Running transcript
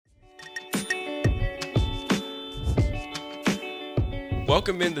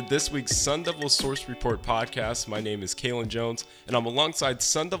Welcome into this week's Sun Devil Source Report podcast. My name is Kalen Jones, and I'm alongside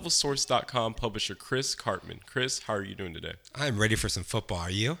SunDevilSource.com publisher Chris Cartman. Chris, how are you doing today? I'm ready for some football. Are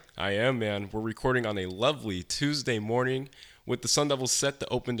you? I am, man. We're recording on a lovely Tuesday morning with the Sun Devils set to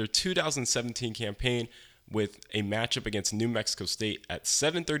open their 2017 campaign with a matchup against New Mexico State at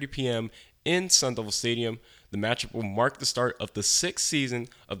 7:30 p.m. in Sun Devil Stadium. The matchup will mark the start of the sixth season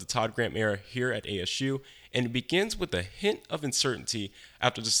of the Todd Graham era here at ASU, and it begins with a hint of uncertainty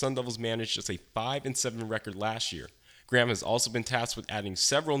after the Sun Devils managed just a 5-7 record last year. Graham has also been tasked with adding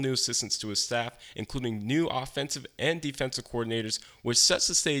several new assistants to his staff, including new offensive and defensive coordinators, which sets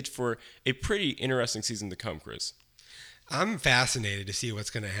the stage for a pretty interesting season to come, Chris. I'm fascinated to see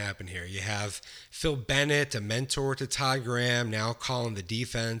what's going to happen here. You have Phil Bennett, a mentor to Todd Graham, now calling the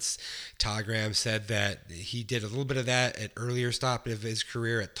defense. Todd Graham said that he did a little bit of that at earlier stop of his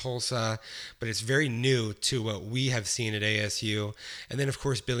career at Tulsa, but it's very new to what we have seen at ASU. And then, of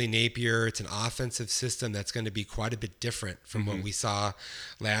course, Billy Napier. It's an offensive system that's going to be quite a bit different from what we saw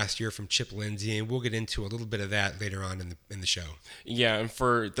last year from Chip Lindsey, and we'll get into a little bit of that later on in the show. Yeah, and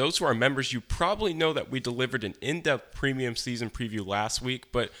for those who are members, you probably know that we delivered an in-depth premium season preview last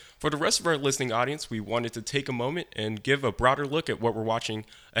week, but for the rest of our listening audience, we wanted to take a moment and give a broader look at what we're watching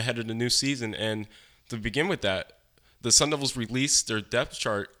ahead of the new season. And to begin with that, the Sun Devils released their depth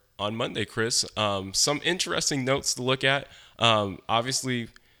chart on Monday, Chris. Some interesting notes to look at. Obviously,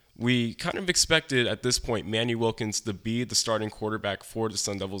 we kind of expected at this point Manny Wilkins to be the starting quarterback for the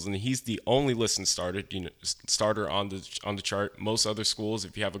Sun Devils, and he's the only listed starter on the chart. Most other schools,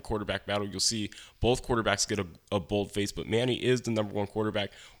 if you have a quarterback battle, you'll see both quarterbacks get a bold face, but Manny is the number one quarterback.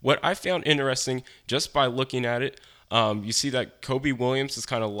 What I found interesting just by looking at it, you see that Kobe Williams has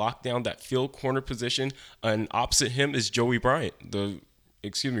kind of locked down that field corner position, and opposite him is Joey Bryant,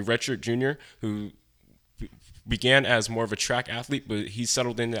 redshirt junior, who began as more of a track athlete, but he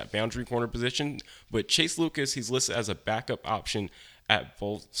settled in that boundary corner position. But Chase Lucas, he's listed as a backup option at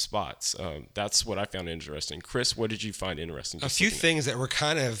both spots. That's what I found interesting. Chris, what did you find interesting? A few things that were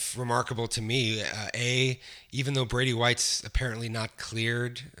kind of remarkable to me. Even though Brady White's apparently not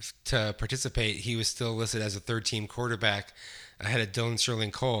cleared to participate, he was still listed as a third-team quarterback ahead of Dylan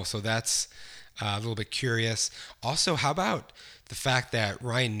Sterling-Cole. So that's a little bit curious. Also, how about the fact that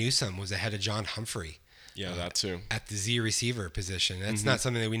Ryan Newsome was ahead of John Humphrey? Yeah, that too. At the Z receiver position. That's not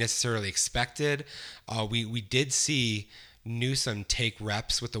something that we necessarily expected. We did see Newsome take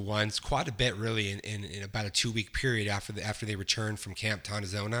reps with the ones quite a bit, really, in about a 2-week period after they returned from Camp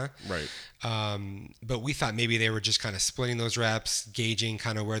Tonizona. Right. But we thought maybe they were just kind of splitting those reps, gauging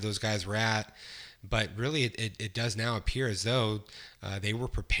kind of where those guys were at. But really, it does now appear as though they were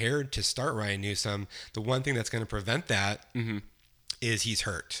prepared to start Ryan Newsome. The one thing that's going to prevent that is he's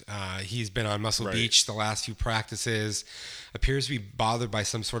hurt. He's been on Muscle Beach the last few practices, appears to be bothered by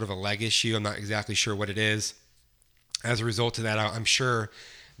some sort of a leg issue. I'm not exactly sure what it is. As a result of that, I'm sure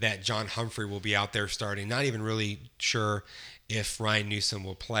that John Humphrey will be out there starting. Not even really sure if Ryan Newsome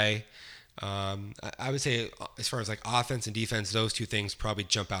will play. I would say as far as like offense and defense, those two things probably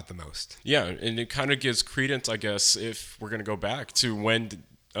jump out the most. Yeah, and it kind of gives credence, I guess, if we're going to go back to when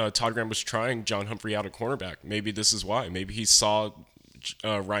Todd Graham was trying John Humphrey out at cornerback. Maybe this is why. Maybe he saw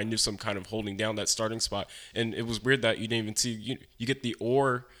Ryan Newsome kind of holding down that starting spot, and it was weird that you didn't even see you get the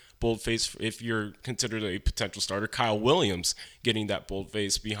boldface if you're considered a potential starter. Kyle Williams getting that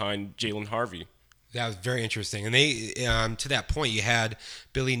boldface behind Jalen Harvey. That was very interesting. And they, to that point, you had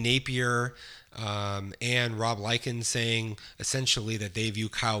Billy Napier and Rob Likens saying essentially that they view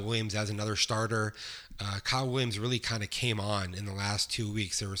Kyle Williams as another starter. Kyle Williams really kind of came on in the last 2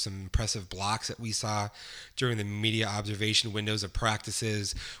 weeks. There were some impressive blocks that we saw during the media observation windows of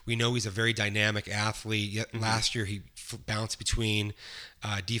practices. We know he's a very dynamic athlete. Yet last year he bounced between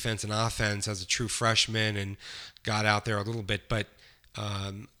defense and offense as a true freshman and got out there a little bit. But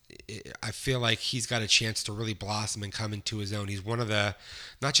I feel like he's got a chance to really blossom and come into his own. He's one of the,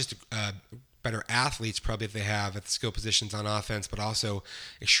 not just better athletes probably that they have at the skill positions on offense, but also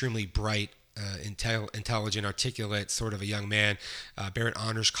extremely bright, intelligent, articulate, sort of a young man. Barrett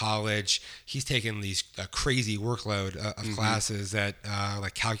Honors College. He's taken these crazy workload of classes that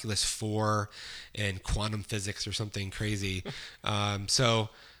like Calculus 4 and quantum physics or something crazy.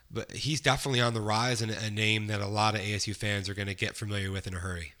 But he's definitely on the rise and a name that a lot of ASU fans are going to get familiar with in a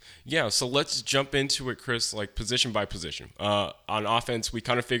hurry. Yeah, so let's jump into it, Chris, like position by position. On offense, we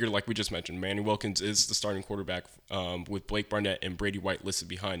kind of figured, like we just mentioned, Manny Wilkins is the starting quarterback with Blake Barnett and Brady White listed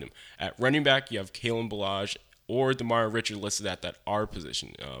behind him. At running back, you have Kalen Ballage or Demario Richard listed at that R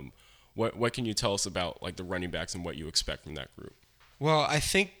position. What can you tell us about like the running backs and what you expect from that group? Well, I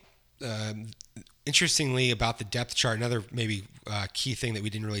think Interestingly, about the depth chart, another maybe key thing that we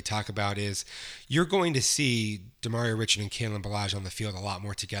didn't really talk about is you're going to see Demario Richard and Kalen Ballage on the field a lot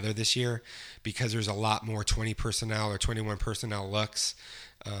more together this year because there's a lot more 20 personnel or 21 personnel looks.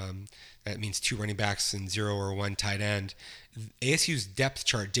 That means 2 running backs and 0 or 1 tight end. ASU's depth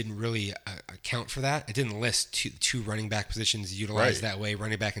chart didn't really account for that. It didn't list two running back positions utilized that way,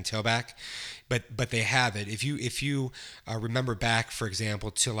 running back and tailback, but they have it. If you remember back, for example,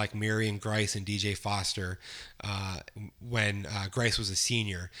 to like Marion Grice and DJ Foster, when Grice was a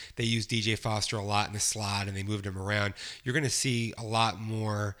senior, they used DJ Foster a lot in the slot and they moved him around. You're going to see a lot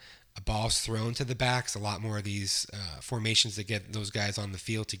more balls thrown to the backs, a lot more of these formations that get those guys on the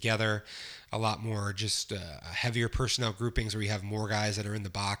field together, a lot more just heavier personnel groupings where you have more guys that are in the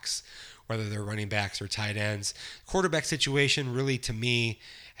box, whether they're running backs or tight ends. Quarterback situation really, to me,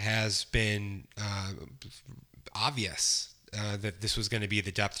 has been obvious that this was going to be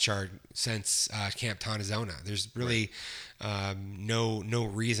the depth chart since Camp Tonizona. There's really no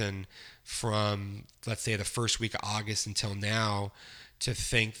reason from, let's say, the first week of August until now to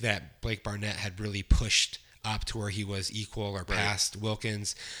think that Blake Barnett had really pushed up to where he was equal or past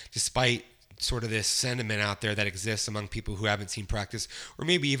Wilkins, despite sort of this sentiment out there that exists among people who haven't seen practice, or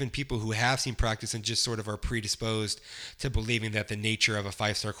maybe even people who have seen practice and just sort of are predisposed to believing that the nature of a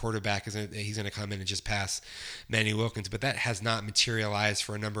 5-star quarterback is that he's going to come in and just pass Manny Wilkins. But that has not materialized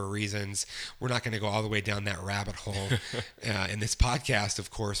for a number of reasons. We're not going to go all the way down that rabbit hole in this podcast, of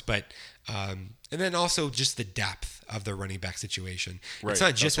course, but and then also just the depth of the running back situation. Right. It's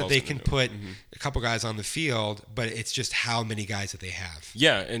not just that they can put a couple guys on the field, but it's just how many guys that they have.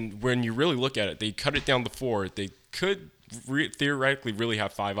 Yeah, and when you really look at it, they cut it down to 4. They could theoretically really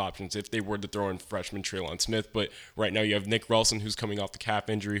have 5 options if they were to throw in freshman Traylon Smith, but right now you have Nick Ralston, who's coming off the calf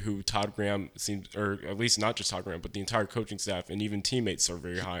injury, who Todd Graham seems, or at least not just Todd Graham, but the entire coaching staff and even teammates are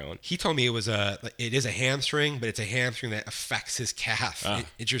very high on. He told me it is a hamstring, but it's a hamstring that affects his calf,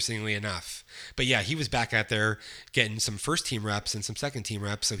 interestingly enough. But yeah, he was back out there getting some first-team reps and some second-team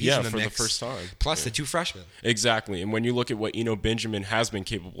reps, so he's in the mix. For the first time. Plus the 2 freshmen. Exactly, and when you look at what Eno Benjamin has been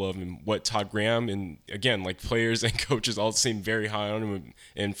capable of and what Todd Graham, and again, like players and coaches all seem very high on him,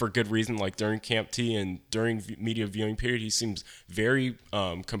 and for good reason, like during Camp T and during media viewing period, he seems very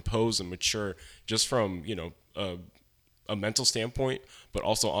composed and mature just from, a mental standpoint, but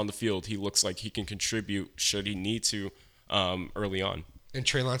also on the field, he looks like he can contribute should he need to early on. And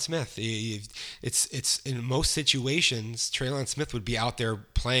Traylon Smith, it's in most situations, Traylon Smith would be out there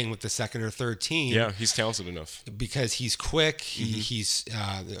playing with the second or third team. Yeah, he's talented enough because he's quick. He's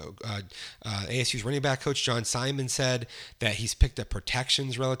ASU's running back coach John Simon said that he's picked up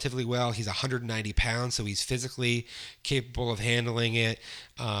protections relatively well. He's 190 pounds, so he's physically capable of handling it.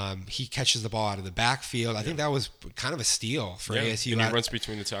 He catches the ball out of the backfield. I think that was kind of a steal for ASU. And he runs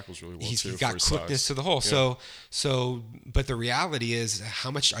between the tackles really well, he's too. He's got quickness to the hole. Yeah. So, but the reality is,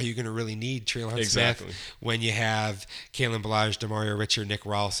 how much are you going to really need Traylon Smith when you have Kalen Ballage, Demario Richard, Nick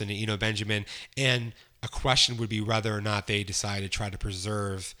Ralston, and Eno Benjamin? And a question would be whether or not they decide to try to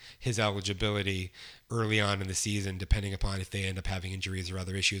preserve his eligibility early on in the season, depending upon if they end up having injuries or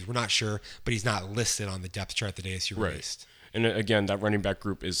other issues. We're not sure, but he's not listed on the depth chart that ASU released. And again, that running back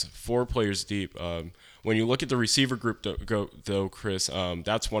group is 4 players deep. When you look at the receiver group, though, Chris,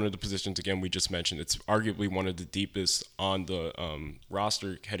 that's one of the positions, again, we just mentioned. It's arguably one of the deepest on the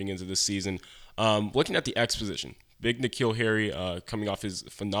roster heading into this season. Looking at the X position, big N'Keal Harry coming off his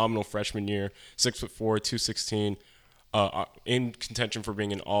phenomenal freshman year, 6'4", 216, in contention for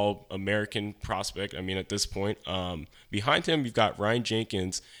being an All-American prospect. I mean, at this point, behind him, you've got Ryan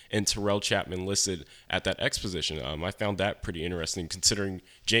Jenkins and Terrell Chapman listed at that X position. I found that pretty interesting, considering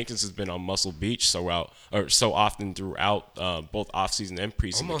Jenkins has been on Muscle Beach so often throughout both offseason and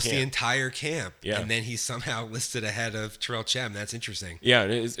preseason. Almost camp. The entire camp. Yeah. And then he's somehow listed ahead of Terrell Chapman. That's interesting. Yeah,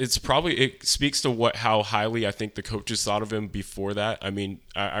 it speaks to how highly I think the coaches thought of him before that. I mean,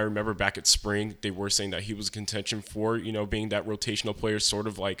 I remember back at spring, they were saying that he was contention for, being that rotational player, sort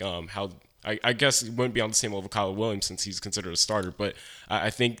of like how I guess it wouldn't be on the same level of Kyle Williams since he's considered a starter, but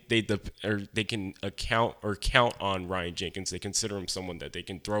I think they can count on Ryan Jenkins. They consider him someone that they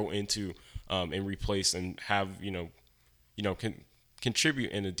can throw into and replace and have can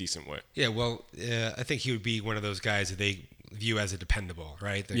contribute in a decent way. Yeah, well, I think he would be one of those guys that they view as a dependable,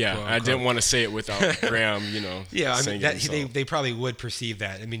 right? I didn't want to say it without Graham, Yeah, I mean, they probably would perceive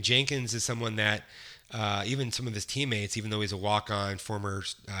that. I mean, Jenkins is someone that even some of his teammates, even though he's a walk-on former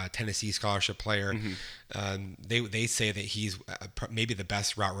Tennessee scholarship player, they say that he's maybe the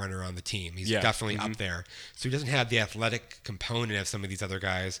best route runner on the team. He's definitely up there. So he doesn't have the athletic component of some of these other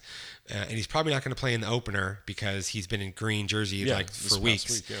guys, and he's probably not going to play in the opener because he's been in green jersey for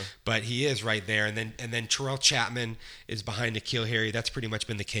weeks. But he is right there, and then Terrell Chapman is behind N'Keal Harry. That's pretty much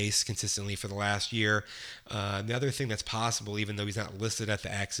been the case consistently for the last year. The other thing that's possible, even though he's not listed at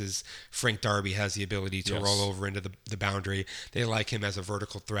the X, is Frank Darby has the ability to roll over into the boundary. They like him as a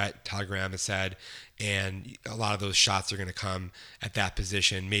vertical threat, Todd Graham has said, and a lot of those shots are going to come at that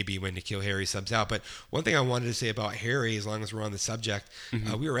position, maybe when N'Keal Harry subs out. But one thing I wanted to say about Harry, as long as we're on the subject,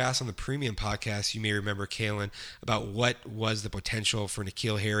 we were asked on the premium podcast, you may remember, Kalen, about what was the potential for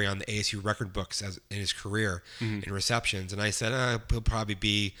N'Keal Harry on the ASU record books in his career in receptions. And I said, he'll probably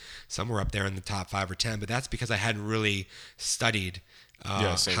be somewhere up there in the top 5 or 10, but that's because I hadn't really studied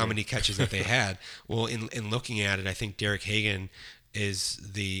how many catches that they had. Well, in looking at it, I think Derek Hagan is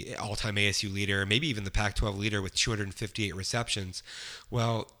the all-time ASU leader, maybe even the Pac-12 leader with 258 receptions.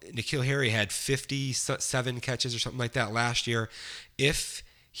 Well, N'Keal Harry had 57 catches or something like that last year. If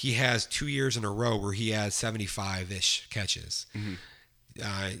he has 2 years in a row where he has 75-ish catches,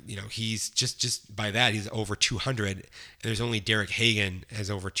 he's just by that, he's over 200. And there's only Derek Hagan has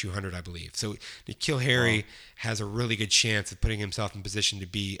over 200, I believe. So N'Keal Harry has a really good chance of putting himself in position to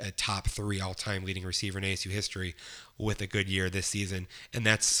be a top 3 all-time leading receiver in ASU history with a good year this season. And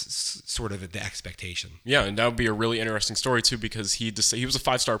that's sort of the expectation. Yeah, and that would be a really interesting story too, because he was a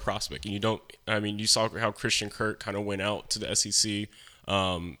 5-star prospect, and you saw how Christian Kirk kind of went out to the SEC,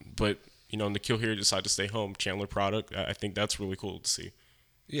 but N'Keal Harry decided to stay home. Chandler product. I think that's really cool to see.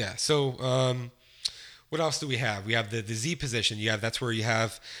 Yeah. So what else do we have? We have the Z position. That's where you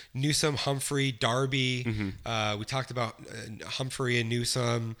have Newsome, Humphrey, Darby. We talked about Humphrey and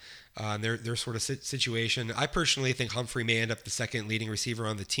Newsome. Their sort of situation. I personally think Humphrey may end up the second leading receiver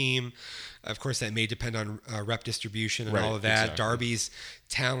on the team. Of course, that may depend on rep distribution and all of that. Exactly. Darby's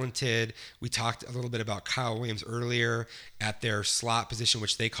talented. We talked a little bit about Kyle Williams earlier at their slot position,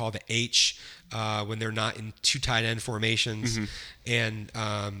 which they call the H when they're not in 2 tight end formations. And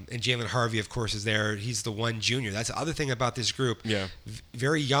Jalen Harvey, of course, is there. He's the one junior. That's the other thing about this group. Yeah.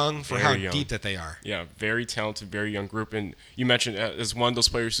 Very young for how deep that they are. Yeah, very talented, very young group. And you mentioned as one of those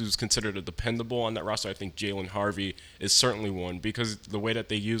players who's considered a dependable on that roster, I think Jalen Harvey is certainly one, because the way that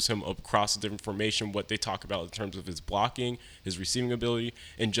they use him across the different formation, what they talk about in terms of his blocking, his receiving ability,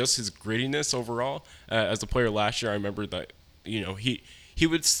 and just his grittiness overall. As a player last year, I remember that he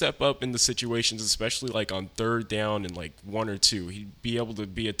would step up in the situations, especially like on 3rd down and like 1 or 2. He'd be able to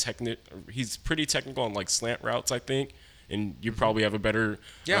be he's pretty technical on like slant routes, I think. And you probably have a better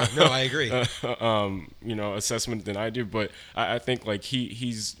I agree. Assessment than I do. But I think like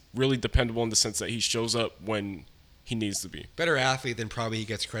he's really dependable in the sense that he shows up when he needs to be. Better athlete than probably he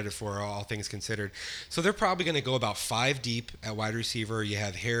gets credit for, all things considered. So they're probably going to go about 5 deep at wide receiver. You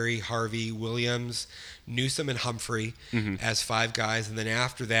have Harry, Harvey, Williams, Newsome, and Humphrey as 5 guys. And then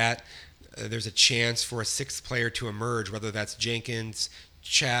after that, there's a chance for a 6th player to emerge, whether that's Jenkins,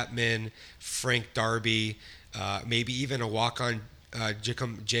 Chapman, Frank Darby, maybe even a walk-on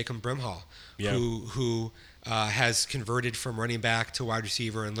Jacob Brimhall, who has converted from running back to wide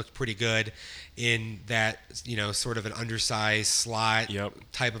receiver and looked pretty good in that, sort of an undersized slot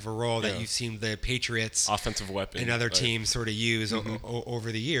type of a role that you've seen the Patriots offensive weapon and other teams sort of use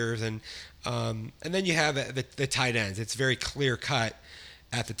over the years. And then you have the tight ends. It's very clear cut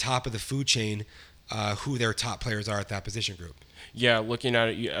at the top of the food chain who their top players are at that position group. Yeah, looking at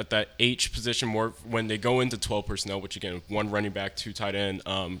it at that H position more when they go into 12 personnel, which again, 1 running back, 2 tight end,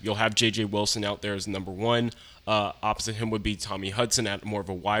 you'll have J.J. Wilson out there as number 1. Opposite him would be Tommy Hudson at more of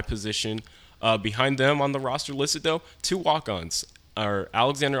a Y position. Behind them on the roster listed, though, 2 walk-ons are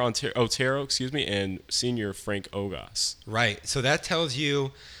Alexander Otero, and senior Frank Ogas. Right. So that tells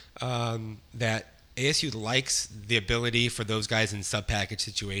you that ASU likes the ability for those guys in sub-package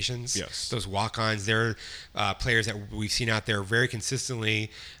situations. Yes. Those walk-ons, they're players that we've seen out there very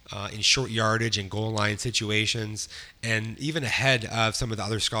consistently in short yardage and goal line situations, and even ahead of some of the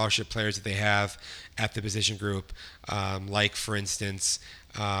other scholarship players that they have at the position group, like, for instance,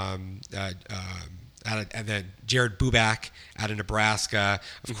 Jared Buback out of Nebraska.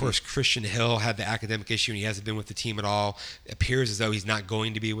 Of course, Christian Hill had the academic issue and he hasn't been with the team at all. It appears as though he's not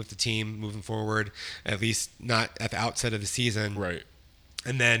going to be with the team moving forward, at least not at the outset of the season. Right.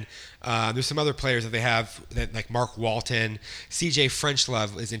 And then there's some other players that they have, that like Mark Walton. CJ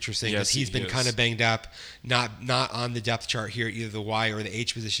Frenchlove is interesting because he's been kind of banged up, not on the depth chart here, either the Y or the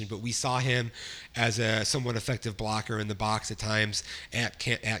H position, but we saw him as a somewhat effective blocker in the box at times at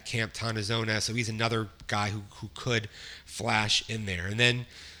Camp Tonazona. So he's another guy who could flash in there. And then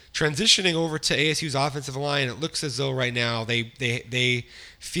transitioning over to ASU's offensive line, it looks as though right now they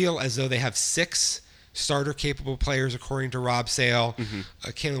feel as though they have 6 starter-capable players, according to Rob Sale.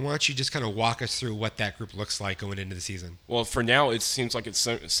 Kalen, why don't you just kind of walk us through what that group looks like going into the season? Well, for now, it seems like it's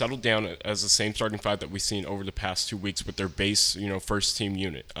settled down as the same starting five that we've seen over the past 2 weeks with their base, first-team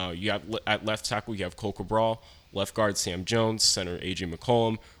unit. You have at left tackle, you have Cole Cabral. Left guard, Sam Jones. Center, A.J.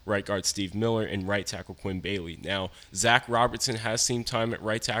 McCollum. Right guard, Steve Miller. And right tackle, Quinn Bailey. Now, Zach Robertson has seen time at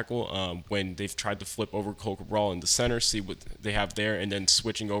right tackle when they've tried to flip over Cole Cabral in the center, see what they have there, and then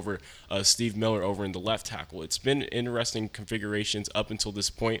switching over Steve Miller over in the left tackle. It's been interesting configurations up until this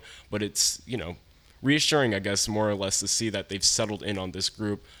point, but it's, reassuring, I guess, more or less to see that they've settled in on this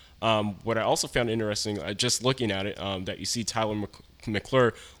group. What I also found interesting, just looking at it, that you see Tyler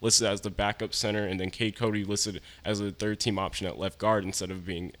McClure listed as the backup center, and then Cade Cody listed as a third-team option at left guard instead of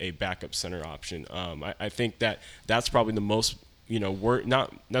being a backup center option. I think that's probably the most,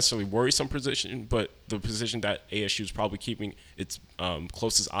 not necessarily worrisome position, but the position that ASU is probably keeping its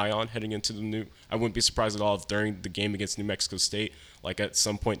closest eye on heading into the new. I wouldn't be surprised at all if during the game against New Mexico State, like at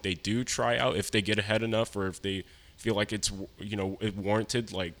some point they do try out, if they get ahead enough, or if they feel like it's, it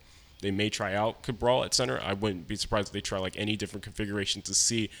warranted, like, they may try out Cabral at center. I wouldn't be surprised if they try like any different configuration to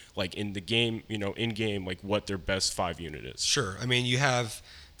see like in the game, in game, like what their best 5 unit is. Sure. I mean, you have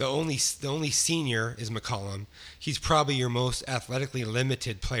the only senior is McCollum. He's probably your most athletically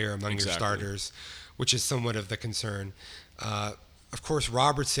limited player among your starters, which is somewhat of the concern. Of course,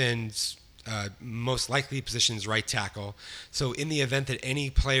 Robertson's most likely position is right tackle. So in the event that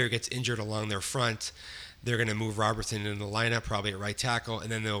any player gets injured along their front, they're going to move Robertson into the lineup, probably at right tackle,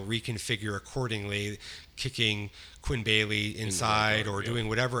 and then they'll reconfigure accordingly, kicking Quinn Bailey inside or doing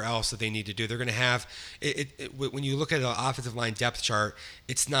whatever else that they need to do. They're going to have when you look at an offensive line depth chart,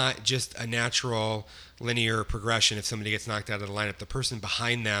 it's not just a natural linear progression. If somebody gets knocked out of the lineup, the person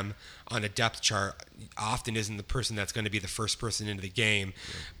behind them on a depth chart often isn't the person that's going to be the first person into the game,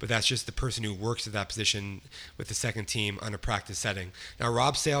 but that's just the person who works at that position with the second team on a practice setting. Now,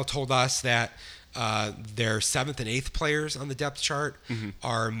 Rob Sale told us that their 7th and 8th players on the depth chart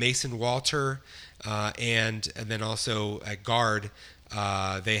are Mason Walter, and then also at guard,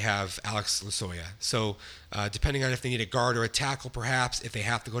 they have Alex Lasoya. So depending on if they need a guard or a tackle, perhaps if they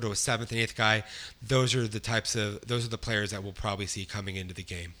have to go to a 7th and 8th guy, those are the players that we'll probably see coming into the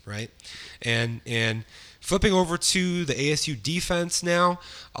game, right? And flipping over to the ASU defense now,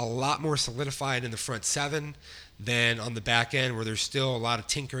 a lot more solidified in the front 7 than on the back end, where there's still a lot of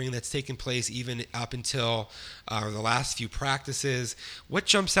tinkering that's taken place even up until the last few practices. What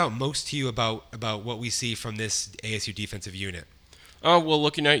jumps out most to you about what we see from this ASU defensive unit? Well,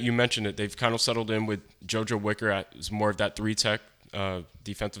 looking at it, you mentioned it. They've kind of settled in with JoJo Wicker as more of that 3-tech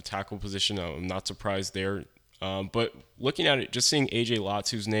defensive tackle position. I'm not surprised there. But looking at it, just seeing AJ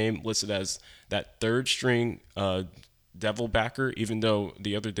Latu's name listed as that 3rd-string Devil backer, even though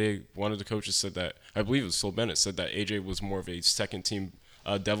the other day one of the coaches said that, I believe it was Phil Bennett, said that AJ was more of a second-team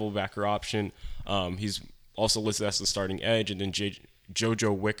Devil backer option. He's also listed as the starting edge, and then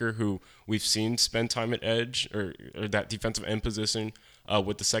JoJo Wicker, who we've seen spend time at edge or that defensive end position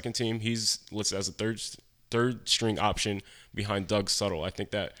with the second team, he's listed as a third string option behind Doug Suttle. I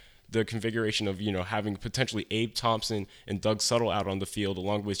think that the configuration of, having potentially Abe Thompson and Doug Suttle out on the field,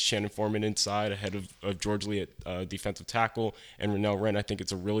 along with Shannon Foreman inside ahead of George Lee at defensive tackle and Rennell Wren, I think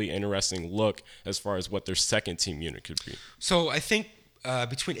it's a really interesting look as far as what their second team unit could be. So I think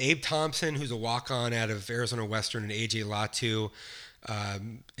between Abe Thompson, who's a walk-on out of Arizona Western, and AJ Latu,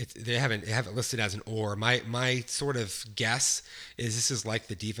 they haven't listed as an or. My sort of guess is this is like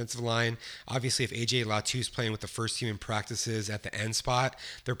the defensive line. Obviously, if AJ Latu's playing with the first team in practices at the end spot,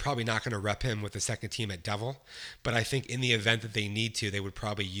 they're probably not going to rep him with the second team at Devil. But I think in the event that they need to, they would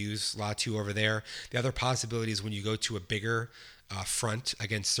probably use Latu over there. The other possibility is when you go to a bigger front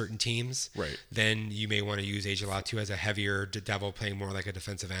against certain teams, right, then you may want to use AJ Latu as a heavier Devil, playing more like a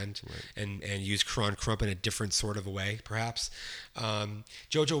defensive end, right, and use Karan Crump in a different sort of a way, perhaps.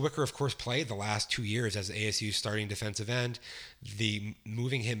 JoJo Wicker, of course, played the last 2 years as ASU's starting defensive end. The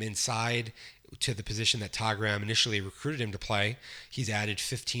moving him inside to the position that Todd Graham initially recruited him to play. He's added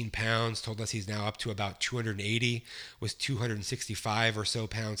 15 pounds, told us he's now up to about 280, was 265 or so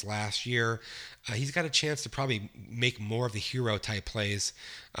pounds last year. He's got a chance to probably make more of the hero type plays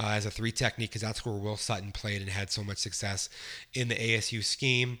as a three technique, because that's where Will Sutton played and had so much success in the ASU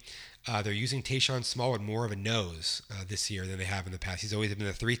scheme. They're using Tayshawn Smallwood more of a nose this year than they have in the past. He's always been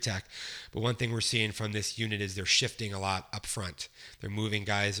a three tech, but one thing we're seeing from this unit is they're shifting a lot up front. They're moving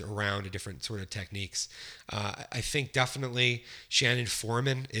guys around to different sort of techniques. I think definitely Shannon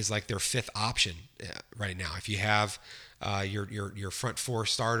Foreman is like their fifth option right now. If you have your front four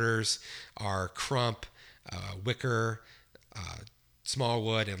starters are Crump, Wicker,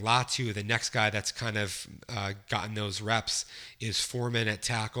 Smallwood, and Latu. The next guy that's kind of gotten those reps is Foreman at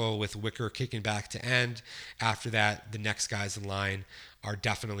tackle, with Wicker kicking back to end. After that, the next guys in line are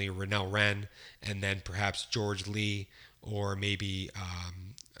definitely Rennell Wren, and then perhaps George Lee, or maybe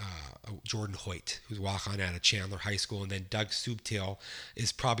Jordan Hoyt, who's walk-on out of Chandler High School. And then Doug Subtil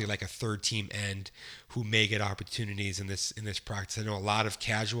is probably like a third-team end who may get opportunities in this practice. I know a lot of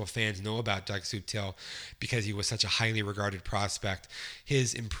casual fans know about Doug Subtil because he was such a highly regarded prospect.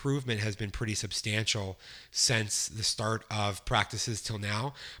 His improvement has been pretty substantial since the start of practices till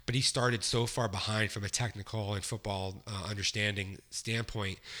now, but he started so far behind from a technical and football understanding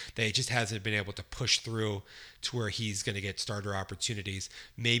standpoint that he just hasn't been able to push through to where he's going to get starter opportunities.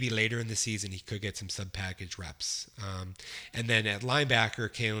 Maybe later in the season he could get some sub-package reps. And then at linebacker,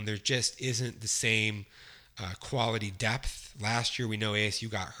 Kalen, there just isn't the same quality depth. Last year we know ASU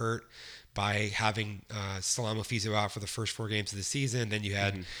got hurt by having Salamo Fizo out for the first 4 games of the season. Then you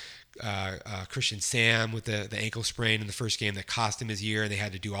had Christian Sam with the ankle sprain in the first game that cost him his year, and they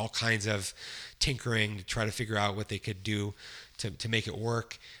had to do all kinds of tinkering to try to figure out what they could do to make it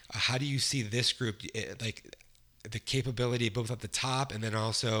work. How do you see this group, like the capability both at the top and then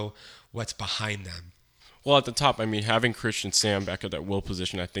also what's behind them? Well, at the top, I mean, having Christian Sam back at that will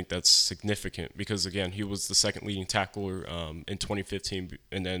position, I think that's significant because, again, he was the second leading tackler in 2015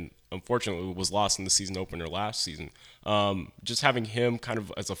 and then, unfortunately, was lost in the season opener last season. Just having him kind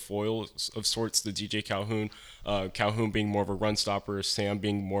of as a foil of sorts to DJ Calhoun, Calhoun being more of a run stopper, Sam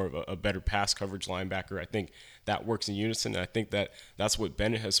being more of a better pass coverage linebacker, I think that works in unison. And I think that's what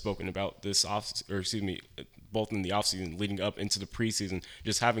Bennett has spoken about both in the offseason leading up into the preseason.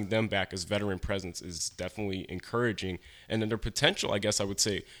 Just having them back as veteran presence is definitely encouraging. And then their potential, I guess I would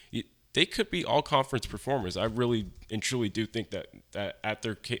say, they could be all conference performers. I really and truly do think that at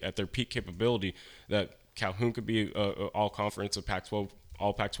their peak capability, that Calhoun could be a all conference, a Pac-12,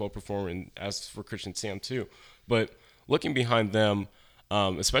 all Pac-12 performer, and as for Christian Sam too. But looking behind them,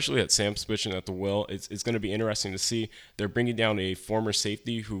 especially at Sam's position at the will, it's going to be interesting to see. They're bringing down a former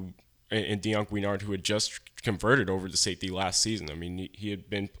safety and Dion Guinard, who had just converted over to safety last season. I mean, he had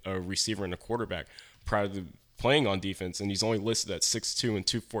been a receiver and a quarterback prior to playing on defense, and he's only listed at 6'2" and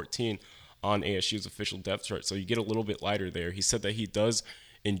 214 on ASU's official depth chart. So you get a little bit lighter there. He said that he does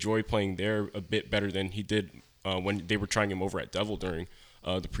enjoy playing there a bit better than he did when they were trying him over at Devil during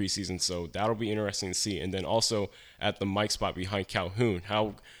the preseason. So that'll be interesting to see. And then also at the Mike spot behind Calhoun,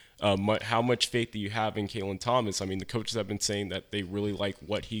 how much faith do you have in Kalen Thomas? I mean, the coaches have been saying that they really like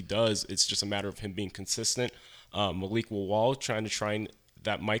what he does. It's just a matter of him being consistent. Malik Wawal trying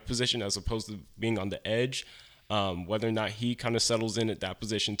that Mike position as opposed to being on the edge. Whether or not he kind of settles in at that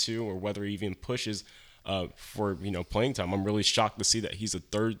position too, or whether he even pushes for playing time. I'm really shocked to see that he's a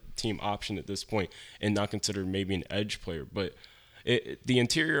third team option at this point and not considered maybe an edge player. But the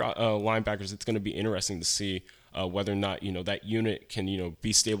interior linebackers, it's going to be interesting to see whether or not that unit can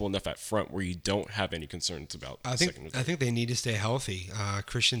be stable enough at front where you don't have any concerns about. I think they need to stay healthy.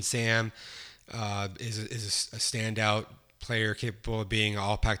 Christian Sam is a standout player capable of being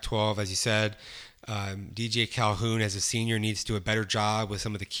all Pac-12, as you said. DJ Calhoun, as a senior, needs to do a better job with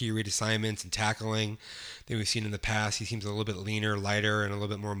some of the key read assignments and tackling than we've seen in the past. He seems a little bit leaner, lighter, and a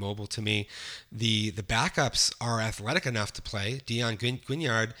little bit more mobile to me. The backups are athletic enough to play. Dion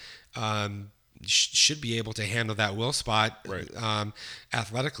Guignard should be able to handle that will spot right.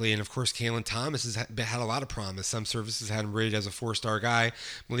 Athletically. And of course, Kalen Thomas has had a lot of promise. Some services had him rated as a 4-star guy.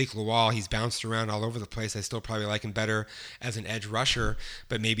 Malik Lawal, he's bounced around all over the place. I still probably like him better as an edge rusher,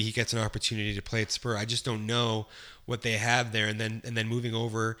 but maybe he gets an opportunity to play at Spur. I just don't know what they have there. And then moving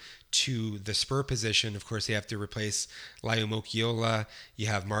over to the Spur position, of course, they have to replace Laio Mokiola. You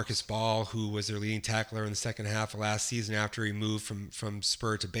have Marcus Ball, who was their leading tackler in the second half of last season after he moved from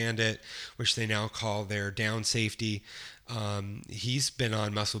Spur to Bandit, which they now call their down safety. He's been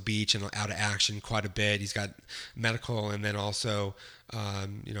on Muscle Beach and out of action quite a bit. He's got medical, and then also,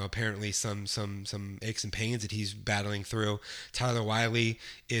 apparently some aches and pains that he's battling through. Tyler Wiley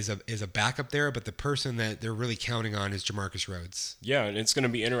is a backup there, but the person that they're really counting on is Jamarcus Rhodes. Yeah, and it's going to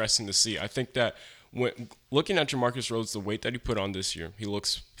be interesting to see. I think that when looking at Jamarcus Rhodes, the weight that he put on this year, he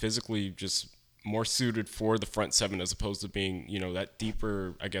looks physically just more suited for the front seven as opposed to being, that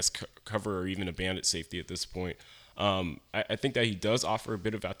deeper, I guess, cover or even a bandit safety at this point. I think that he does offer a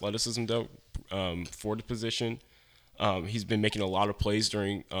bit of athleticism, though, for the position. He's been making a lot of plays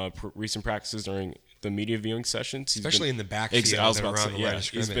during recent practices during the media viewing sessions. Especially in the backfield I was about around to say, the line of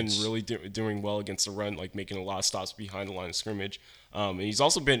he's scrimmage. been really doing well against the run, like making a lot of stops behind the line of scrimmage. And he's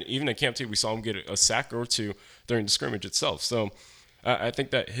also been, even at Camp T, we saw him get a sack or two during the scrimmage itself. So I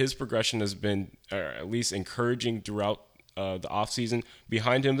think that his progression has been at least encouraging throughout the offseason.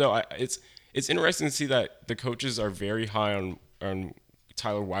 Behind him, though, it's interesting to see that the coaches are very high on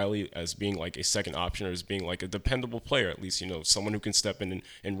Tyler Wiley as being like a second option or as being like a dependable player, at least, someone who can step in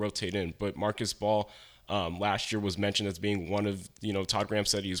and rotate in. But Marcus Ball last year was mentioned as being one of, Todd Graham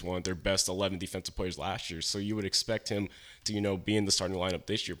said he's one of their best 11 defensive players last year. So you would expect him to, be in the starting lineup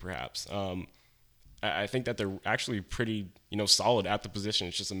this year, perhaps. I think that they're actually pretty, solid at the position.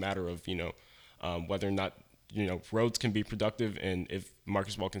 It's just a matter of, whether or not, Rhodes can be productive, and if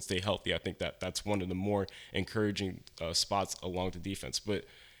Marcus Ball can stay healthy, I think that's one of the more encouraging spots along the defense. But,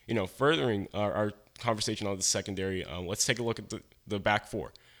 furthering our conversation on the secondary, let's take a look at the back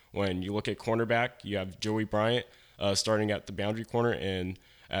four. When you look at cornerback, you have Joey Bryant starting at the boundary corner, and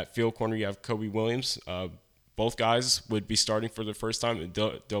at field corner, you have Kobe Williams. Both guys would be starting for the first time.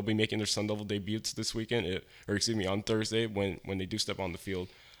 They'll be making their Sun Devil debuts this weekend, on Thursday when they do step on the field.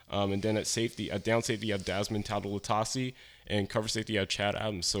 And then at down safety, you have Desmond Tadalatasi, and cover safety, you have Chad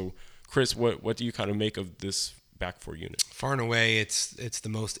Adams. So, Chris, what do you kind of make of this back four unit? Far and away, it's the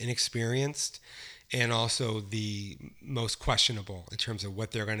most inexperienced and also the most questionable in terms of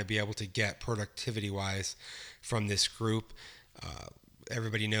what they're going to be able to get productivity-wise from this group.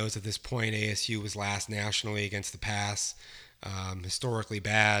 Everybody knows at this point ASU was last nationally against the pass, historically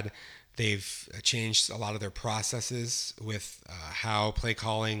bad. They've changed a lot of their processes with how play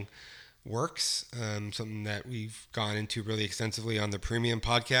calling works, something that we've gone into really extensively on the premium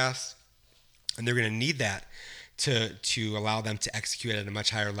podcast. And they're going to need that to allow them to execute at a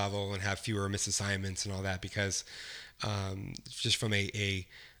much higher level and have fewer misassignments and all that, because just from a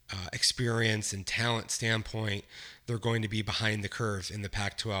experience and talent standpoint, they're going to be behind the curve in the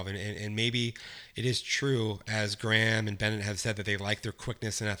Pac-12. And maybe it is true, as Graham and Bennett have said, that they like their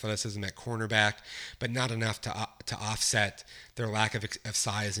quickness and athleticism at cornerback, but not enough to offset their lack of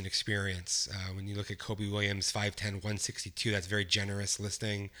size and experience. When you look at Kobe Williams, 5'10", 162, that's very generous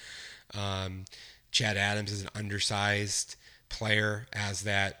listing. Chad Adams is an undersized player as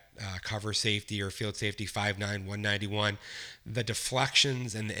that cover safety or field safety, 5'9", 191. The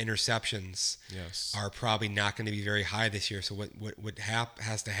deflections and the interceptions are probably not going to be very high this year. So what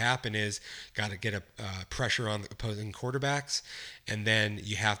has to happen is got to get a pressure on the opposing quarterbacks, and then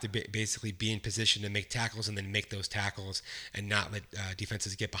you have to basically be in position to make tackles and then make those tackles and not let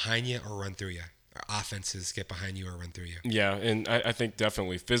defenses get behind you or run through you, or offenses get behind you or run through you. Yeah, and I think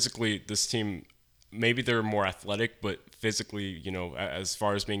definitely physically this team, maybe they're more athletic, but physically, as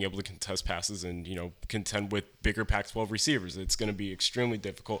far as being able to contest passes and, contend with bigger Pac-12 receivers, it's going to be extremely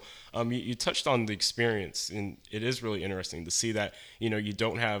difficult. You touched on the experience, and it is really interesting to see that, you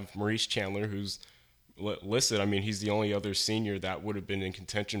don't have Maurice Chandler, who's listed. I mean, he's the only other senior that would have been in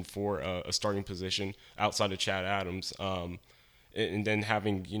contention for a starting position outside of Chad Adams. And then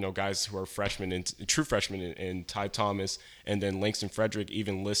having, guys who are freshmen and true freshmen and Ty Thomas, and then Langston Frederick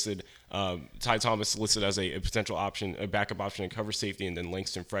even listed, Ty Thomas listed as a potential option, a backup option at cover safety, and then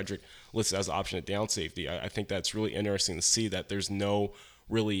Langston Frederick listed as an option at down safety. I think that's really interesting to see that there's no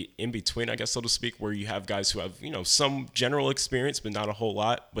really in between, I guess, so to speak, where you have guys who have, some general experience, but not a whole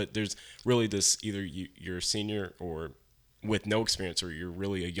lot. But there's really this, either you're a senior or with no experience, or you're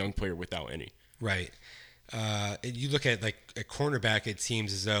really a young player without any. Right. You look at like a cornerback, it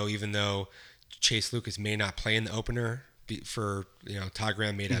seems as though even though Chase Lucas may not play in the opener, Todd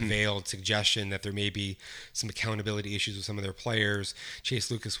Graham made a veiled suggestion that there may be some accountability issues with some of their players. Chase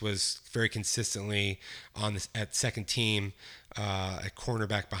Lucas was very consistently at second team a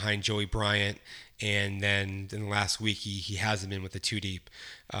cornerback behind Joey Bryant, and then in the last week he hasn't been with the two deep.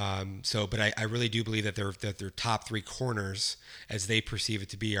 But I really do believe that their top three corners, as they perceive it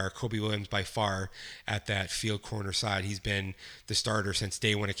to be, are Kobe Williams by far at that field corner side. He's been the starter since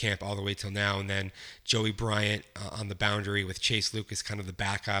day one of camp all the way till now, and then Joey Bryant on the boundary with Chase Lucas kind of the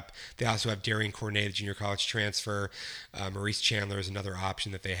backup. They also have Darian Cornet, the junior college transfer. Maurice Chandler is another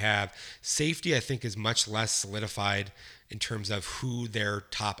option that they have. Safety, I think, is much less solidified in terms of who their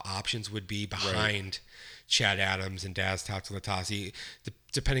top options would be behind Chad Adams and Daz Tautalatasi,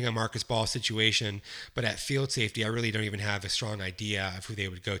 depending on Marcus Ball's situation. But at field safety, I really don't even have a strong idea of who they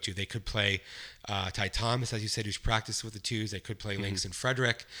would go to. They could play Ty Thomas, as you said, who's practiced with the twos. They could play Langston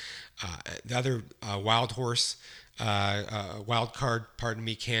Frederick. The other wild card,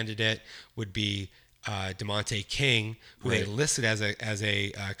 candidate would be DeMonte King, who they listed as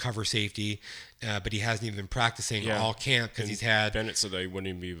a cover safety, but he hasn't even been practicing all camp because he's had. Bennett said they wouldn't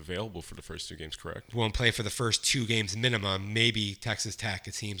even be available for the first two games, correct? Won't play for the first two games minimum, maybe Texas Tech,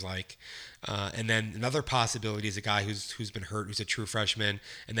 it seems like. And then another possibility is a guy who's been hurt, who's a true freshman,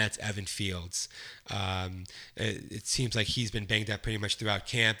 and that's Evan Fields. It seems like he's been banged up pretty much throughout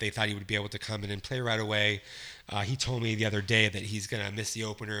camp. They thought he would be able to come in and play right away. He told me the other day that he's going to miss the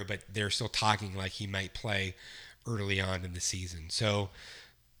opener, but they're still talking like he might play early on in the season. So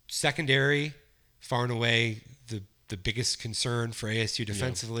secondary, far and away, the biggest concern for ASU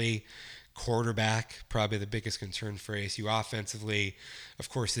defensively. Yeah. Quarterback, probably the biggest concern for ASU offensively. Of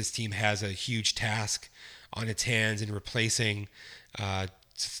course, this team has a huge task on its hands in replacing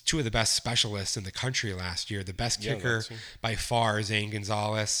two of the best specialists in the country last year. The best kicker by far, Zane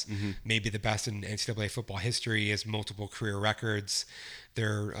Gonzalez, maybe the best in NCAA football history. He has multiple career records.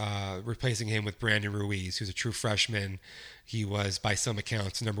 They're replacing him with Brandon Ruiz, who's a true freshman. He was, by some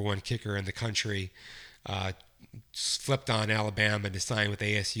accounts, number one kicker in the country. Flipped on Alabama to sign with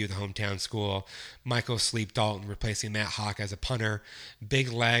ASU, the hometown school. Michael Sleep Dalton replacing Matt Hawk as a punter.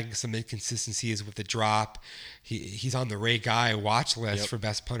 Big leg, some inconsistencies with the drop. He's on the Ray Guy watch list for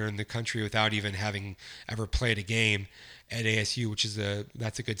best punter in the country without even having ever played a game at ASU, which is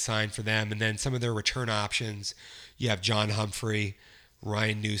that's a good sign for them. And then some of their return options, you have John Humphrey,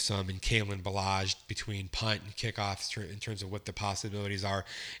 Ryan Newsome, and Kalen Ballage between punt and kickoffs in terms of what the possibilities are.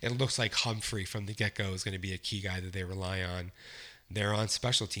 It looks like Humphrey from the get-go is going to be a key guy that they rely on. They're on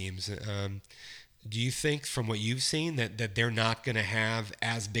special teams. Do you think, from what you've seen, that they're not going to have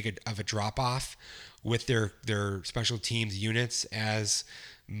as big of a drop-off with their special teams units as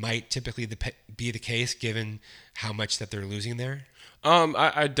might typically be the case, given how much that they're losing there?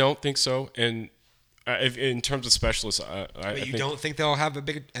 I don't think so. And in terms of specialists, you don't think they'll have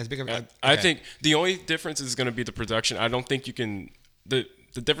as big of a... I think the only difference is going to be the production. I don't think you can... The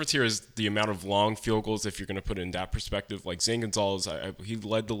difference here is the amount of long field goals, if you're going to put it in that perspective. Like Zane Gonzalez, he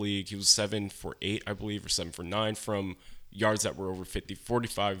led the league. He was 7 for 8, I believe, or 7 for 9 from yards that were over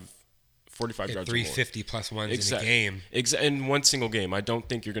 45 yards 350 plus ones in a game. In one single game. I don't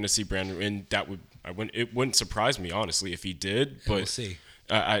think you're going to see Brandon, and it wouldn't surprise me, honestly, if he did. But we'll see.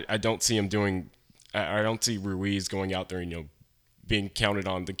 I don't see him doing... I don't see Ruiz going out there and, being counted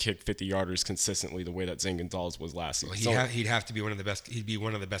on to kick 50-yarders consistently the way that Zane Gonzalez was last season. Well, he'd have to be one of the best. He'd be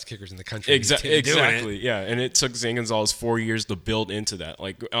one of the best kickers in the country. Exactly. Yeah, and it took Zane Gonzalez 4 years to build into that.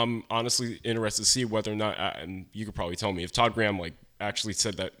 Like, I'm honestly interested to see whether or not, and you could probably tell me, if Todd Graham actually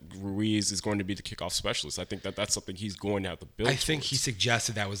said that Ruiz is going to be the kickoff specialist. I think that's something he's going to have to build. I think he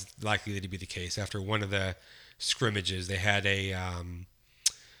suggested that was likely to be the case after one of the scrimmages. They had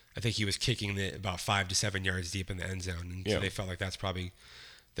I think he was kicking about 5 to 7 yards deep in the end zone, and so they felt like that's probably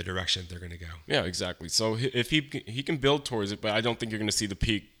the direction they're going to go. Yeah, exactly. So if he can build towards it, but I don't think you're going to see the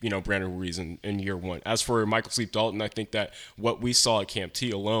peak, Brandon Ruiz in year one. As for Michael Sleep Dalton, I think that what we saw at Camp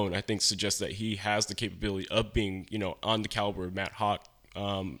T alone, I think suggests that he has the capability of being, on the caliber of Matt Hawk.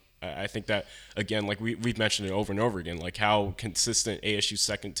 I think that, again, like we've mentioned it over and over again, like how consistent ASU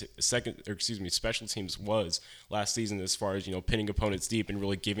special teams was last season as far as, pinning opponents deep and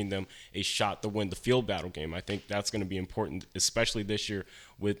really giving them a shot to win the field battle game. I think that's going to be important, especially this year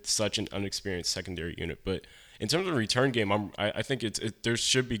with such an unexperienced secondary unit. But in terms of the return game, I think there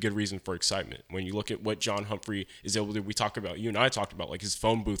should be good reason for excitement when you look at what John Humphrey is able to do. You and I talked about like his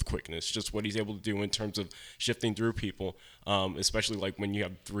phone booth quickness, just what he's able to do in terms of shifting through people, especially like when you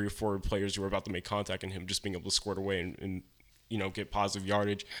have 3 or 4 players who are about to make contact and him just being able to squirt away and get positive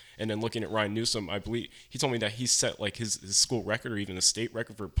yardage. And then looking at Ryan Newsome, I believe he told me that he set like his school record or even a state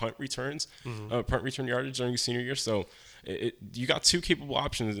record for punt returns, punt return yardage during his senior year. So you got 2 capable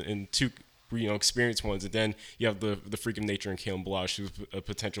options and 2 experienced ones, and then you have the freak of nature in Kalen Ballage, who's a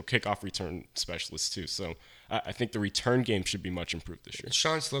potential kickoff return specialist too. So I think the return game should be much improved this year.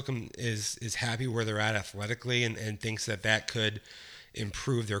 Sean Slocum is happy where they're at athletically and thinks that could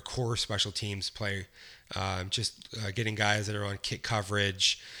improve their core special teams play. Getting guys that are on kick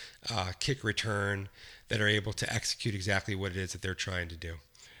coverage, kick return, that are able to execute exactly what it is that they're trying to do.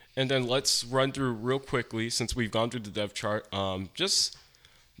 And then let's run through real quickly, since we've gone through the depth chart, just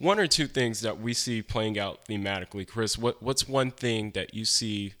one or two things that we see playing out thematically. Chris, what's one thing that you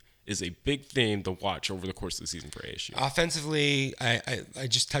see is a big theme to watch over the course of the season for ASU? Offensively, I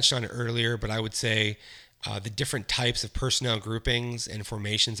just touched on it earlier, but I would say the different types of personnel groupings and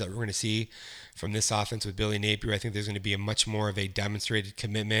formations that we're going to see from this offense with Billy Napier. I think there's going to be a much more of a demonstrated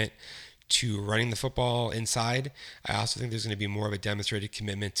commitment to running the football inside. I also think there's going to be more of a demonstrated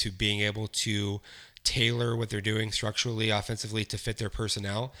commitment to being able to tailor what they're doing structurally, offensively to fit their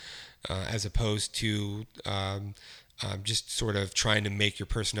personnel, as opposed to just sort of trying to make your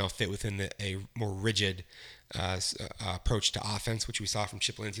personnel fit within a more rigid approach to offense, which we saw from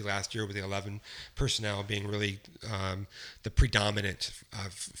Chip Lindsey last year with the 11 personnel being really the predominant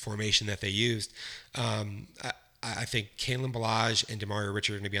formation that they used. I think Kalen Ballage and Demario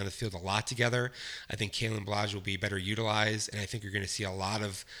Richard are going to be on the field a lot together. I think Kalen Ballage will be better utilized, and I think you're going to see a lot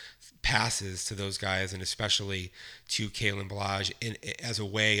of passes to those guys, and especially to Kalen Ballage as a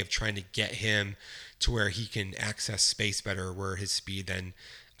way of trying to get him to where he can access space better, where his speed then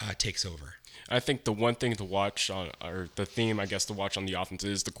takes over. I think the one thing to watch on, or the theme, I guess, to watch on the offense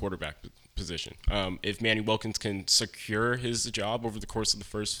is the quarterback position. If Manny Wilkins can secure his job over the course of the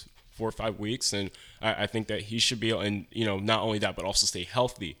first 4 or 5 weeks, and I think that he should be able, and not only that, but also stay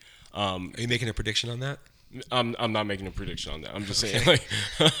healthy. Are you making a prediction on that? I'm not making a prediction on that. I'm just saying, like,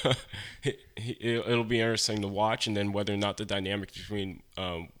 it'll be interesting to watch, and then whether or not the dynamic between,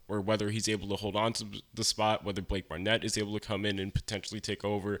 or whether he's able to hold on to the spot, whether Blake Barnett is able to come in and potentially take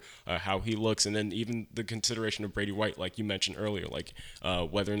over, how he looks, and then even the consideration of Brady White, like you mentioned earlier, like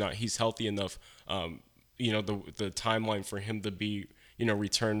whether or not he's healthy enough. The timeline for him to be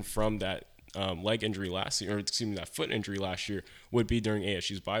return from that leg injury last year, or excuse me, that foot injury last year, would be during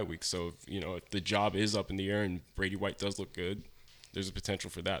ASU's bye week. So if the job is up in the air and Brady White does look good, there's a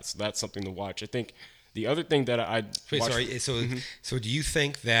potential for that. So that's something to watch. I think the other thing that So do you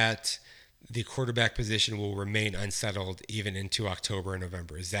think that the quarterback position will remain unsettled even into October and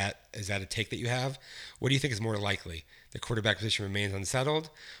November? Is that a take that you have? What do you think is more likely? The quarterback position remains unsettled,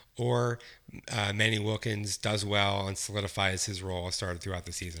 or Manny Wilkins does well and solidifies his role started throughout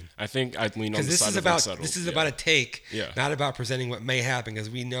the season? I think I'd lean on the side of unsettled. This is about a take, not about presenting what may happen, because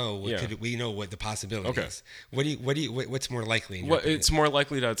we know what the possibility is. What's more likely? It's more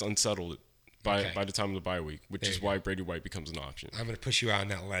likely that it's unsettled by the time of the bye week, which is why Brady White becomes an option. I'm going to push you out on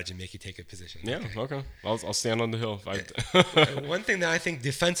that ledge and make you take a position. Yeah, okay. I'll stand on the hill. One thing that I think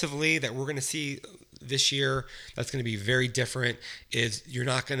defensively that we're going to see this year that's going to be very different is you're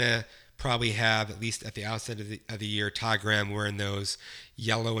not going to probably have, at least at the outset of the year, Todd Graham wearing those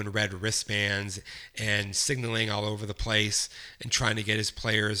yellow and red wristbands and signaling all over the place and trying to get his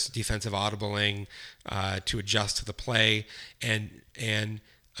players defensive audibling to adjust to the play. And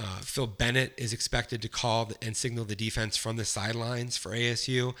Phil Bennett is expected to call and signal the defense from the sidelines for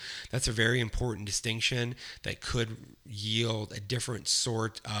ASU. That's a very important distinction that could yield a different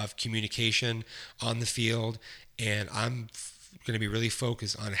sort of communication on the field. And I'm going to be really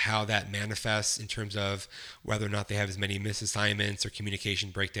focused on how that manifests in terms of whether or not they have as many misassignments or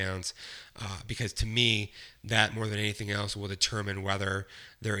communication breakdowns, because to me, that more than anything else will determine whether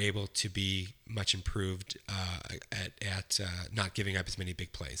they're able to be much improved at not giving up as many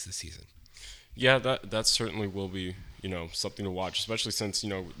big plays this season. Yeah, that certainly will be something to watch, especially since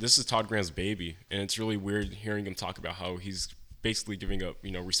this is Todd Graham's baby, and it's really weird hearing him talk about how he's basically giving up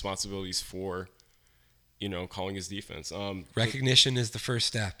responsibilities for calling his defense. Recognition is the first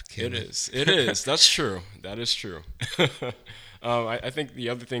step, kid. It is. That's true. That is true. I think the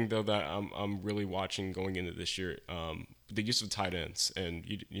other thing, though, that I'm really watching going into this year, the use of tight ends, and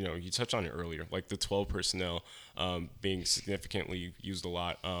you touched on it earlier, like the 12 personnel being significantly used a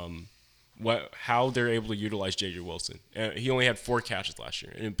lot. How they're able to utilize J.J. Wilson. He only had 4 catches last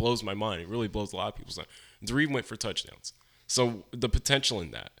year, and it blows my mind. It really blows a lot of people's mind. 3 went for touchdowns. So the potential in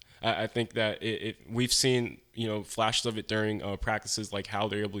that. I think that we've seen flashes of it during practices, like how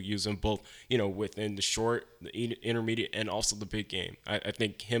they're able to use them both within the short, the intermediate, and also the big game. I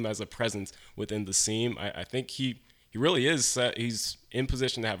think him as a presence within the seam, I think he really is. He's in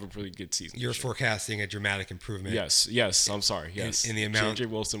position to have a pretty good season. You're forecasting a dramatic improvement. Yes. I'm sorry. Yes. In the amount,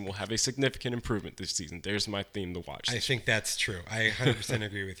 J.J. Wilson will have a significant improvement this season. There's my theme to watch. I think that's true. I 100%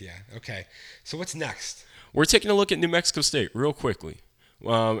 agree with you. Okay. So what's next? We're taking a look at New Mexico State real quickly.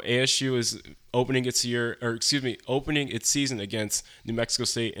 ASU is opening its season against New Mexico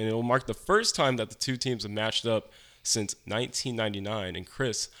State, and it will mark the first time that the two teams have matched up since 1999. And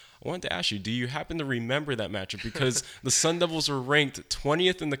Chris, I wanted to ask you, do you happen to remember that matchup? Because the Sun Devils were ranked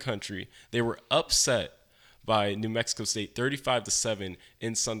 20th in the country. They were upset by New Mexico State 35-7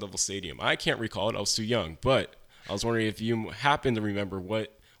 in Sun Devil Stadium. I can't recall it. I was too young, but I was wondering if you happen to remember what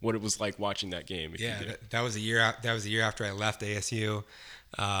it was like watching that game. Yeah, that was a year. That was the year after I left ASU,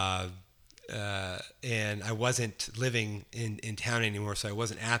 and I wasn't living in town anymore, so I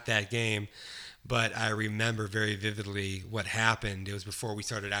wasn't at that game. But I remember very vividly what happened. It was before we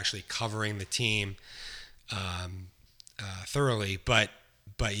started actually covering the team thoroughly. But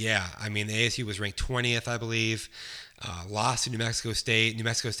yeah, I mean, the ASU was ranked 20th, I believe. Lost to New Mexico State. New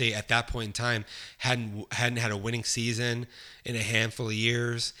Mexico State at that point in time hadn't had a winning season in a handful of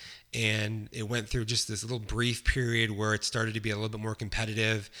years, and it went through just this little brief period where it started to be a little bit more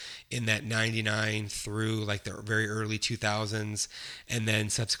competitive in that 99 through like the very early 2000s, and then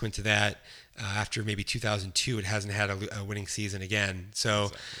subsequent to that, after maybe 2002, it hasn't had a winning season again. So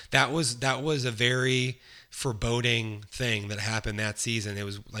exactly. that was a very foreboding thing that happened that season. It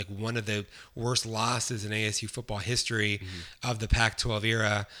was like one of the worst losses in ASU football history of the Pac-12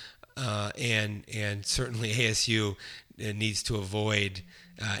 era, and certainly ASU needs to avoid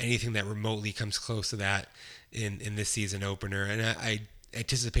anything that remotely comes close to that in this season opener. And I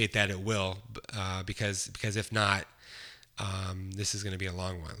anticipate that it will, because if not, this is going to be a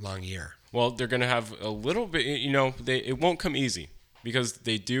long year. Well, they're going to have a little bit, it won't come easy, because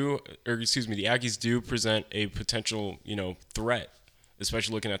the Aggies do present a potential, threat,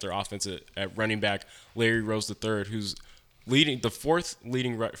 especially looking at their offense at running back Larry Rose III, who's leading the fourth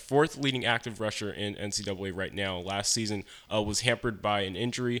leading active rusher in NCAA right now. Last season was hampered by an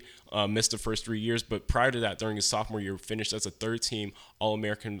injury, missed the first 3 years, but prior to that, during his sophomore year, finished as a third-team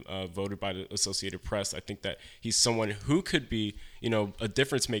All-American voted by the Associated Press. I think that he's someone who could be, a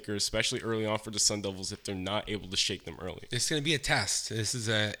difference maker, especially early on for the Sun Devils if they're not able to shake them early. It's going to be a test. This is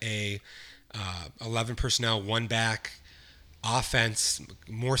a 11 personnel, one back offense,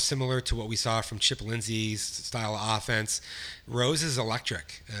 more similar to what we saw from Chip Lindsey's style of offense. Rose is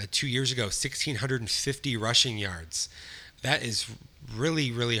electric. 2 years ago, 1,650 rushing yards. That is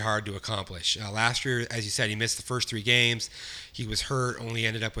really, really hard to accomplish. Last year, as you said, he missed the first 3 games. He was hurt, only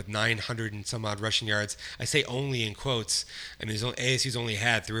ended up with 900 and some odd rushing yards. I say only in quotes. I mean, ASU's only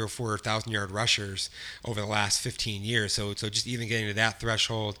had 3,000 or 4,000 yard rushers over the last 15 years. So just even getting to that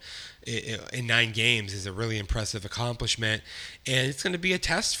threshold in 9 games is a really impressive accomplishment. And it's going to be a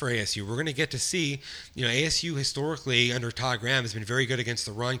test for ASU. We're going to get to see, ASU historically under Todd Graham has been very good against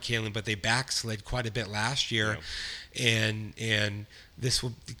the run, Kalen, but they backslid quite a bit last year. Yeah. And this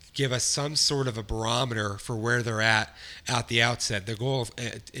will give us some sort of a barometer for where they're at the outset. The goal,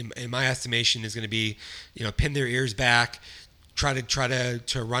 in my estimation, is going to be, pin their ears back, try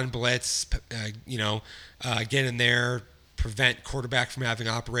to run blitz, get in there, prevent quarterback from having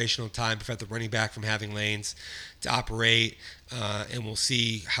operational time, prevent the running back from having lanes to operate, and we'll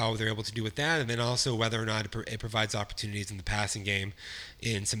see how they're able to do with that, and then also whether or not it provides opportunities in the passing game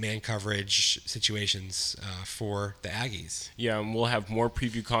in some man coverage situations for the Aggies. Yeah, and we'll have more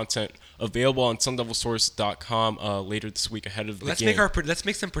preview content available on sundevilsource.com later this week ahead of the game. Let's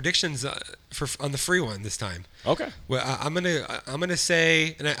make some predictions on the free one this time. Okay. Well, I'm gonna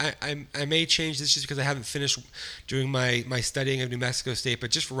say, and I may change this just because I haven't finished doing my studying of New Mexico State,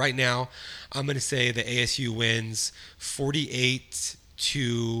 but just right now, I'm gonna say the ASU wins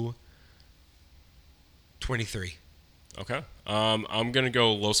 48-23. Okay. I'm going to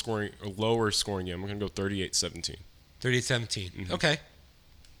go lower scoring game. I'm going to go 38-17. 38-17. Mm-hmm. Okay.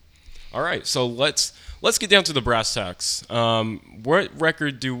 All right. So let's get down to the brass tacks. What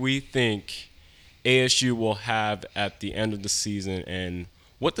record do we think ASU will have at the end of the season, and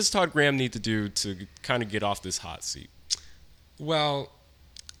what does Todd Graham need to do to kind of get off this hot seat? Well,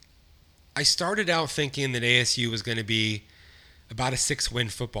 I started out thinking that ASU was going to be about a 6-win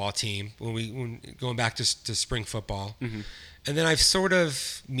football team when going back to spring football. Mm-hmm. And then I've sort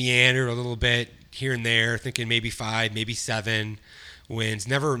of meandered a little bit here and there, thinking maybe 5, maybe 7 wins.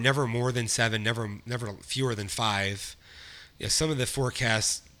 Never more than 7, never fewer than 5. Some of the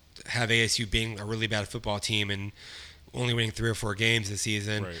forecasts have ASU being a really bad football team and only winning 3 or 4 games this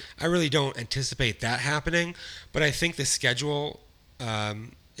season. Right. I really don't anticipate that happening, but I think the schedule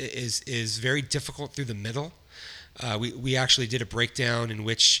is very difficult through the middle. We actually did a breakdown in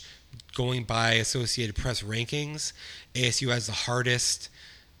which, going by Associated Press rankings, ASU has the hardest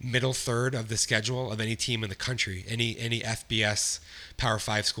middle third of the schedule of any team in the country, any FBS Power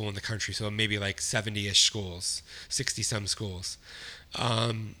 5 school in the country. So maybe like 70-ish schools, 60-some schools.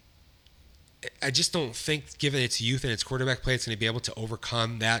 I just don't think, given its youth and its quarterback play, it's going to be able to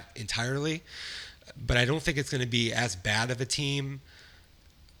overcome that entirely. But I don't think it's going to be as bad of a team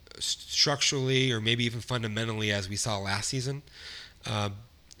structurally or maybe even fundamentally as we saw last season.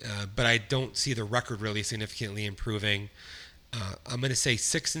 But I don't see the record really significantly improving. I'm going to say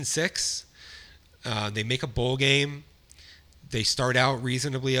 6-6. They make a bowl game. They start out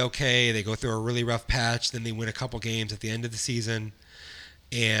reasonably okay. They go through a really rough patch. Then they win a couple games at the end of the season.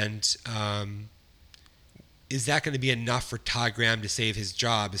 And is that going to be enough for Todd Graham to save his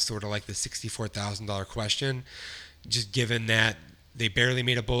job is sort of like the $64,000 question, just given that they barely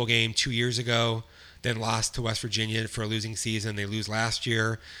made a bowl game 2 years ago, then lost to West Virginia for a losing season. They lose last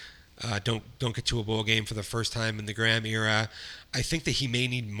year, don't get to a bowl game for the first time in the Graham era. I think that he may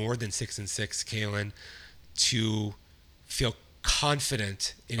need more than 6-6, Kalen, to feel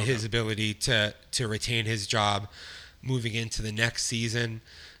confident in his ability to retain his job moving into the next season.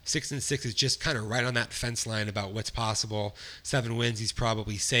 6-6 is just kind of right on that fence line about what's possible. 7 wins, he's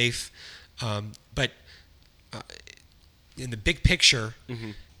probably safe. But in the big picture,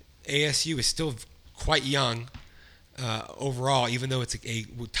 ASU is still quite young overall, even though it's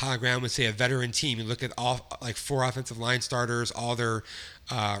Todd Graham would say a veteran team. You look at all like 4 offensive line starters, all their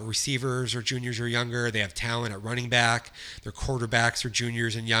receivers or juniors or younger. They have talent at running back. Their quarterbacks are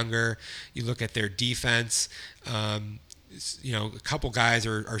juniors and younger. You look at their defense. A couple guys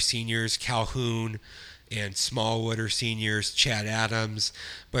are seniors. Calhoun and Smallwood are seniors. Chad Adams,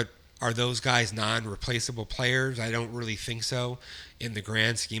 but are those guys non-replaceable players? I don't really think so in the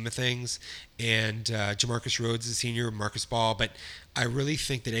grand scheme of things. And Jamarcus Rhodes is a senior, Marcus Ball. But I really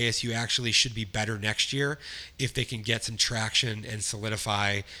think that ASU actually should be better next year if they can get some traction and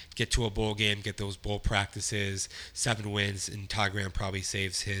solidify, get to a bowl game, get those bowl practices, 7 wins, and Todd Graham probably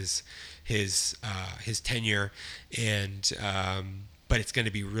saves his tenure. And but it's going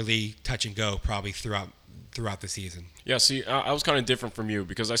to be really touch and go probably throughout the season. Yeah, see, I was kind of different from you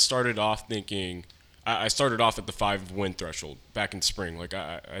because I started off thinking I started off at the 5-win threshold back in spring. Like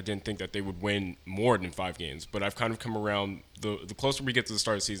I didn't think that they would win more than 5 games, but I've kind of come around. The closer we get to the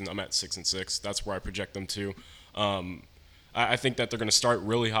start of the season, I'm at 6-6. That's where I project them to. I think that they're going to start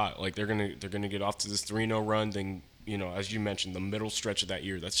really hot. Like they're going to get off to this 3-0 run. Then as you mentioned, the middle stretch of that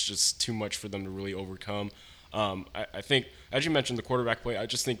year, that's just too much for them to really overcome. I think, as you mentioned, the quarterback play. I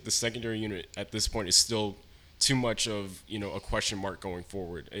just think the secondary unit at this point is still too much of a question mark going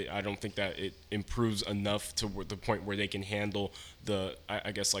forward. I don't think that it improves enough to the point where they can handle the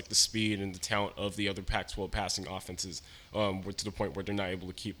speed and the talent of the other Pac-12 passing offenses to the point where they're not able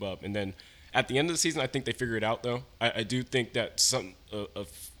to keep up. And then at the end of the season, I think they figure it out though. I do think that a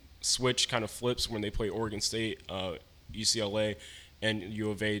switch kind of flips when they play Oregon State, UCLA, and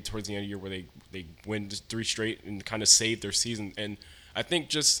U of A towards the end of the year where they win 3 straight and kind of save their season. And I think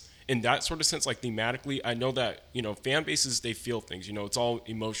just in that sort of sense, like thematically, I know that, fan bases, they feel things. It's all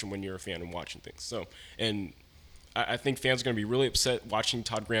emotion when you're a fan and watching things. So, and I think fans are going to be really upset watching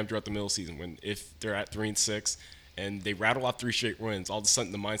Todd Graham throughout the middle of the season if they're at 3-6 and they rattle off 3 straight wins. All of a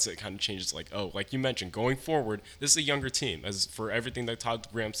sudden, the mindset kind of changes. Like, oh, like you mentioned, going forward, this is a younger team. As for everything that Todd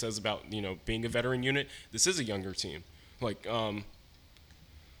Graham says about, being a veteran unit, this is a younger team. Like,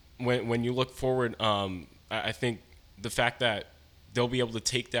 when you look forward, I think the fact that they'll be able to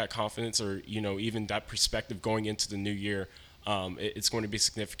take that confidence or, even that perspective going into the new year, it's going to be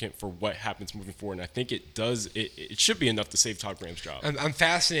significant for what happens moving forward. And I think it does. It should be enough to save Todd Graham's job. I'm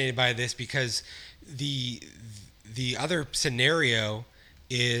fascinated by this because the other scenario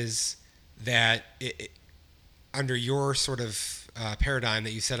is that under your sort of paradigm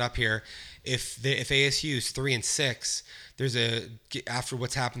that you set up here, if ASU is 3-6, after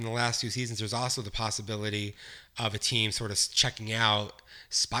what's happened in the last 2 seasons, there's also the possibility of a team sort of checking out,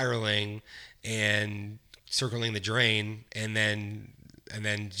 spiraling, and circling the drain, and then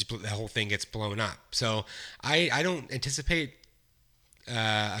the whole thing gets blown up. So I don't anticipate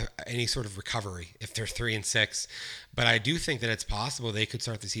any sort of recovery if they're 3-6, but I do think that it's possible they could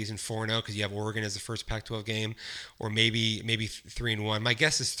start the season 4-0 because you have Oregon as the first Pac-12 game, or maybe 3-1. My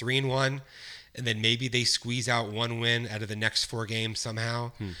guess is 3-1. And then maybe they squeeze out 1 win out of the next 4 games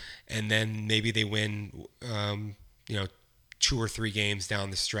somehow, and then maybe they win, 2 or 3 games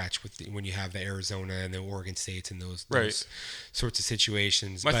down the stretch when you have the Arizona and the Oregon States and those sorts of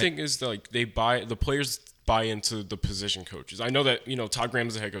situations. My thing is the players buy into the position coaches. I know that Todd Graham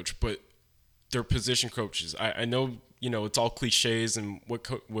is a head coach, but they're position coaches. I know it's all cliches and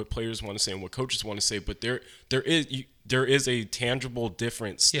what players want to say and what coaches want to say, but there is a tangible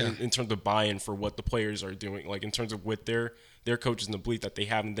difference in terms of buy-in for what the players are doing, like in terms of what their coaches and the belief that they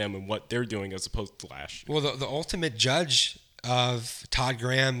have in them and what they're doing as opposed to last year. Well, the ultimate judge of Todd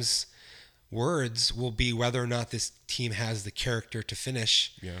Graham's words will be whether or not this team has the character to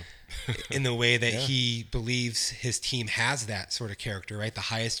finish in the way that he believes his team has that sort of character, right? The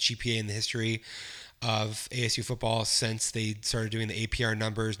highest GPA in the history of ASU football since they started doing the APR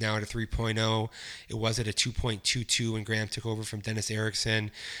numbers, now at a 3.0. It was at a 2.22 when Graham took over from Dennis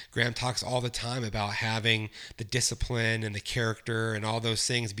Erickson. Graham talks all the time about having the discipline and the character and all those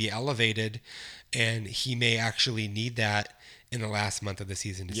things be elevated, and he may actually need that in the last month of the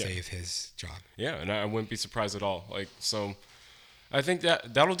season to save his job. Yeah, and I wouldn't be surprised at all. So I think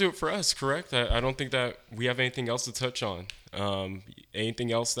that'll do it for us, correct? I don't think that we have anything else to touch on.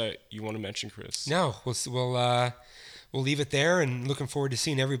 Anything else that you want to mention, Chris? No, we'll leave it there, and looking forward to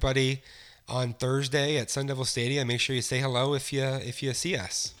seeing everybody on Thursday at Sun Devil Stadium. Make sure you say hello if you see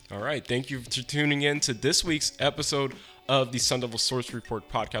us. All right, thank you for tuning in to this week's episode of the Sun Devil Source Report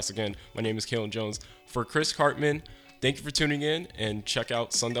podcast. Again, my name is Kalen Jones. For Chris Hartman, thank you for tuning in, and check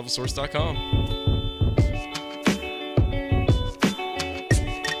out sundevilsource.com.